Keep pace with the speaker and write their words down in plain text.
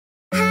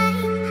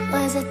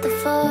Was it the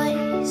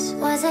voice?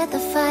 Was it the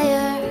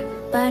fire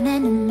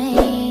burning in me?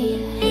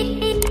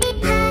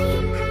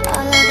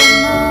 All of the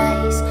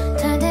noise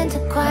turned into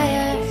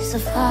choirs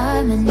of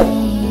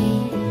harmony.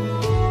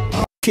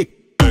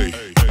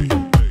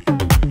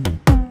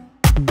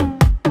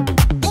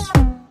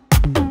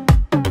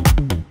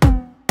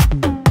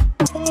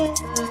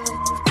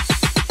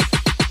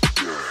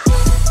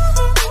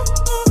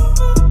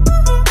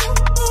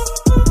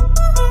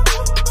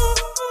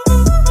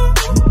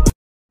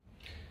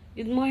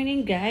 Good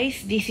morning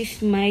guys, this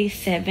is my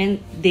 7th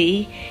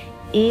day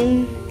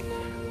in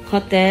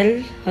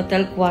hotel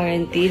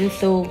quarantine.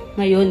 So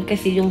ngayon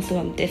kasi yung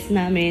swab test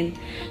namin,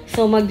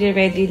 so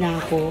magre-ready na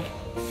ako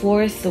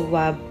for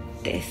swab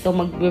test. So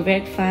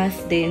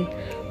magbe-breakfast din,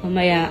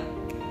 mamaya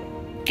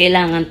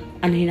kailangan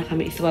anuhin na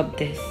kami swab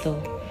test. So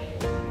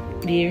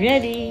be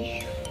ready.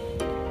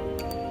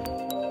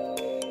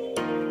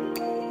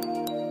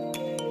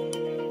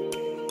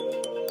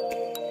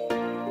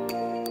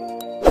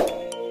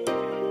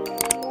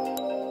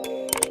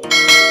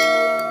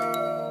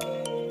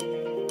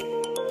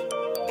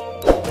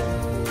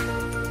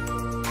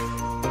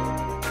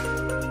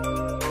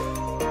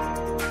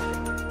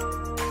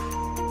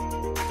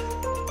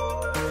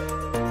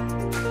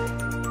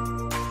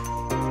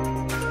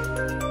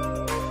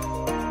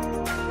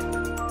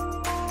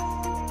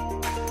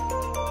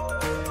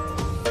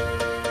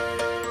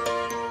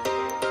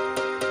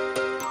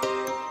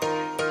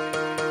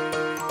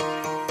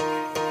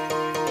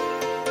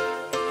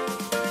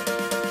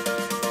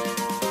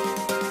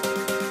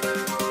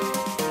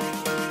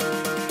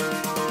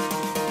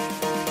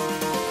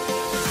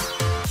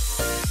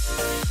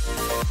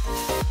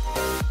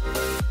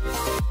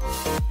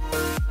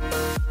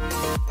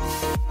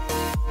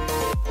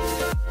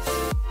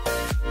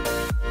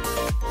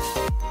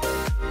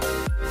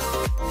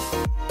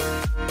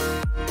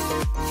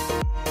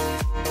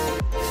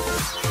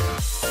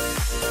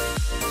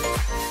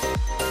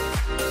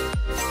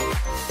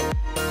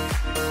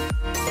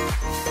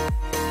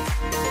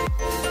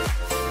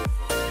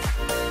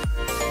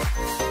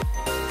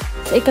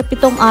 Sa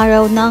ikapitong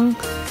araw ng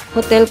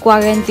hotel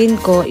quarantine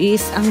ko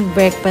is ang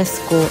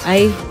breakfast ko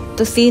ay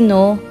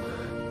tocino,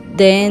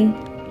 then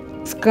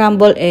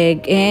scrambled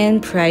egg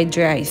and fried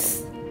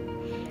rice.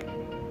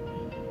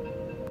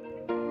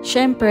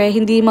 Syempre,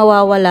 hindi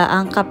mawawala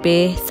ang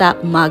kape sa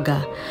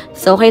umaga.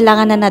 So,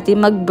 kailangan na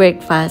natin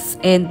mag-breakfast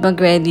and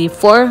mag-ready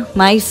for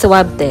my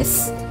swab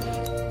test.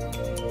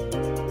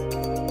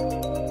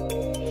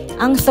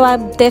 Ang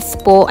swab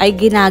test po ay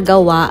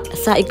ginagawa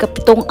sa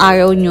ikapitong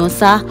araw nyo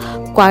sa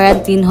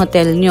quarantine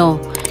hotel nyo.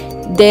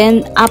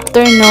 Then, after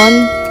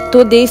nun,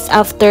 2 days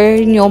after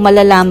nyo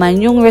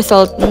malalaman yung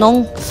result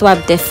ng swab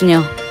test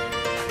nyo.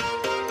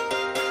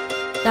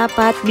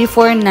 Dapat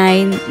before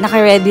 9,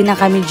 naka-ready na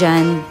kami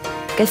dyan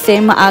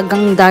kasi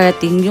maagang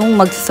darating yung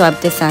mag-swab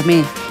test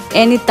namin.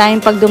 Anytime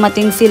pag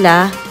dumating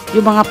sila,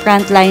 yung mga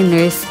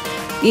frontliners,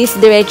 is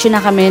diretso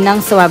na kami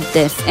ng swab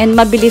test and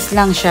mabilis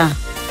lang siya.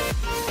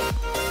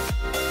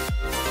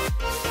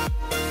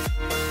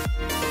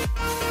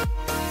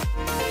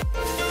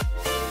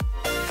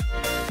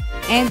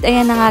 And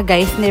ayan na nga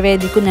guys,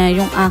 niready ko na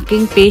yung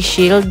aking face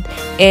shield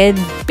and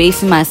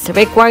face mask.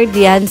 Required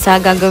yan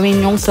sa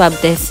gagawin yung swab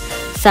test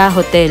sa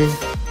hotel.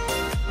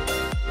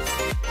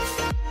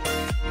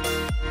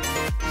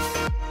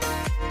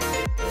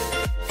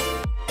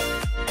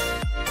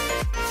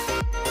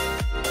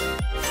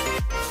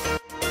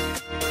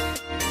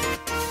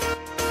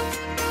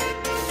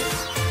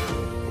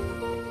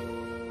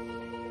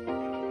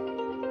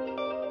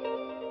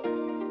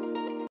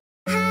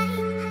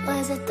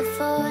 Was it the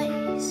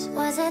voice?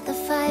 Was it the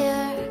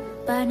fire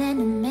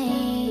burning in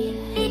me?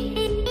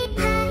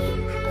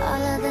 All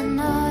of the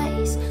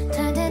noise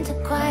turned into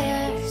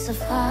choirs of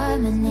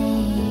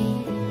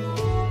harmony.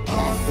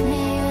 Left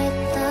me with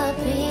the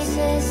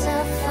pieces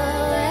of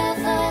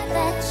forever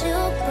that you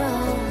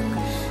broke.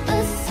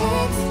 But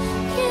since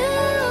you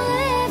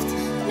left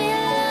me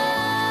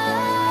alone,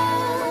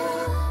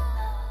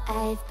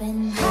 I've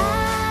been high.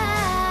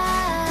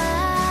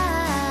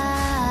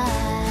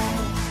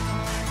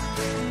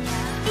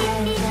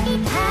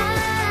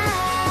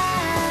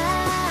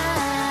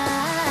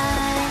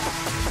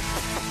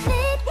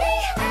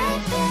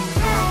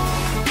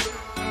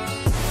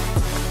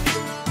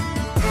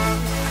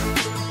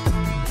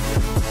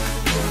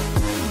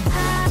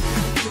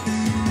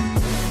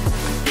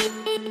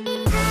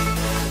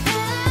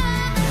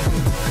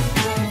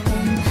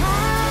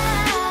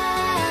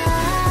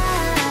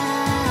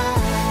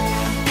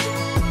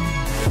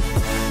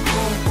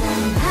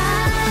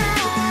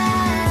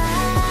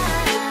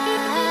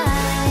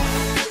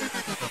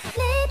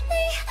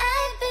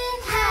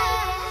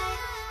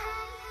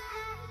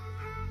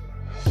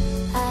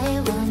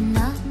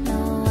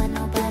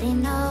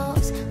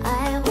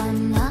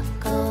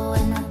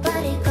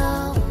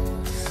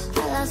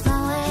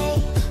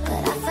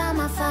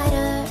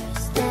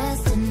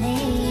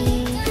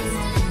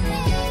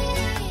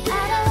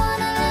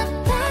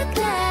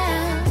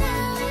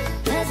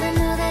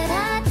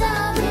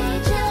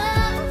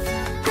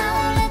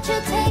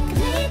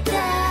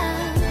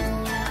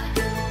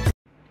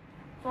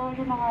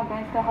 mga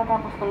guys,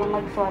 kakatapos ko lang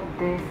mag-swab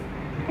test.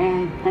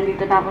 And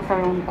nandito na ako sa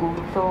room ko.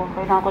 So,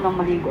 kailangan ko lang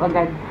maligo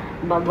agad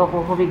bago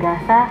ako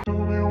humigasa.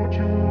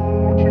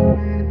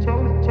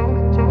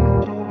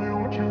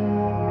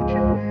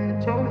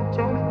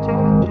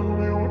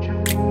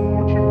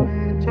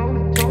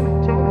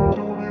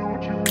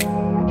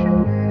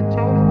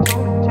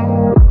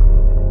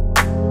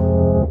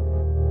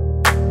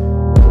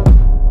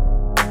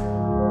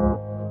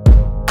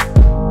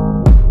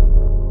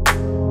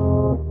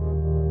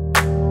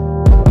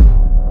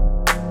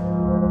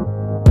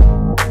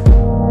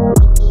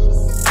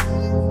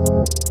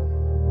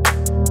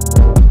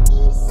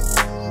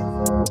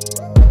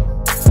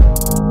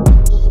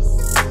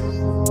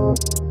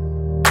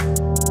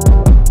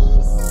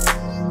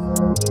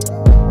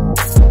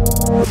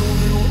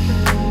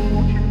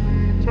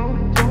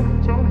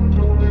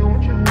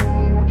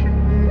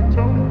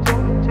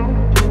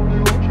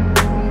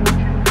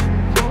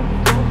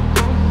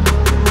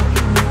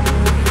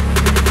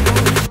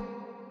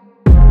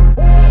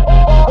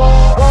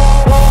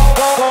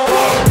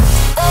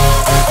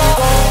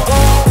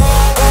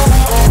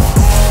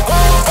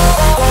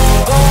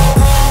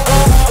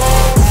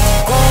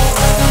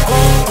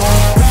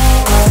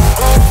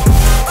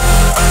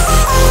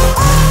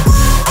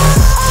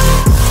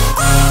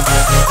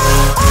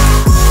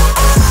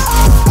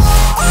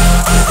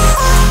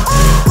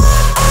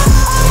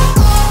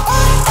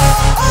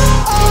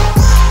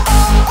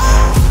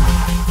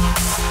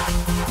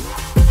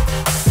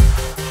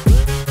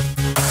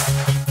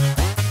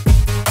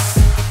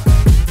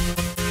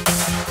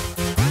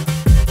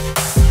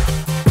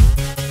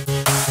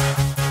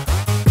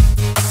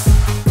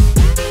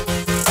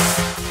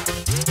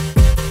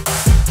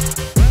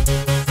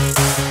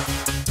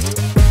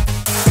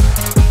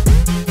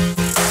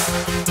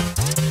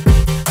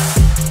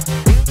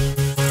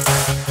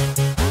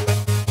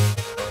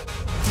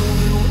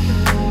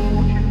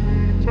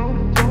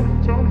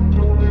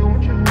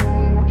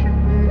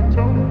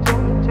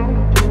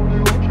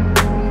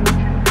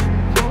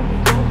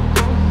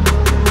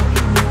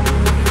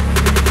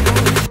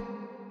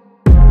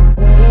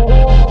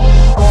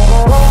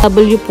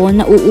 W po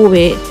na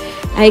uuwi,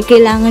 ay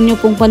kailangan nyo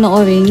pong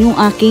panoorin yung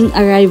aking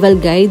arrival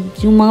guide,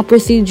 yung mga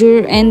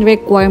procedure and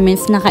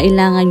requirements na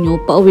kailangan nyo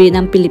pauwi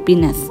ng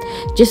Pilipinas.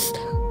 Just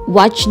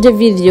watch the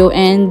video,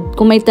 and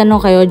kung may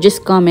tanong kayo,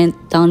 just comment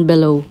down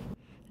below.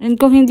 And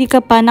kung hindi ka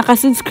pa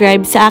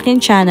nakasubscribe sa akin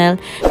channel,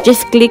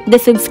 just click the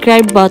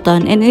subscribe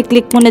button and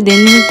i-click mo na din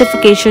yung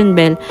notification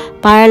bell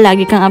para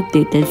lagi kang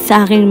updated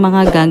sa aking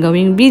mga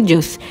gagawing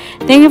videos.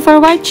 Thank you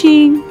for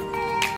watching!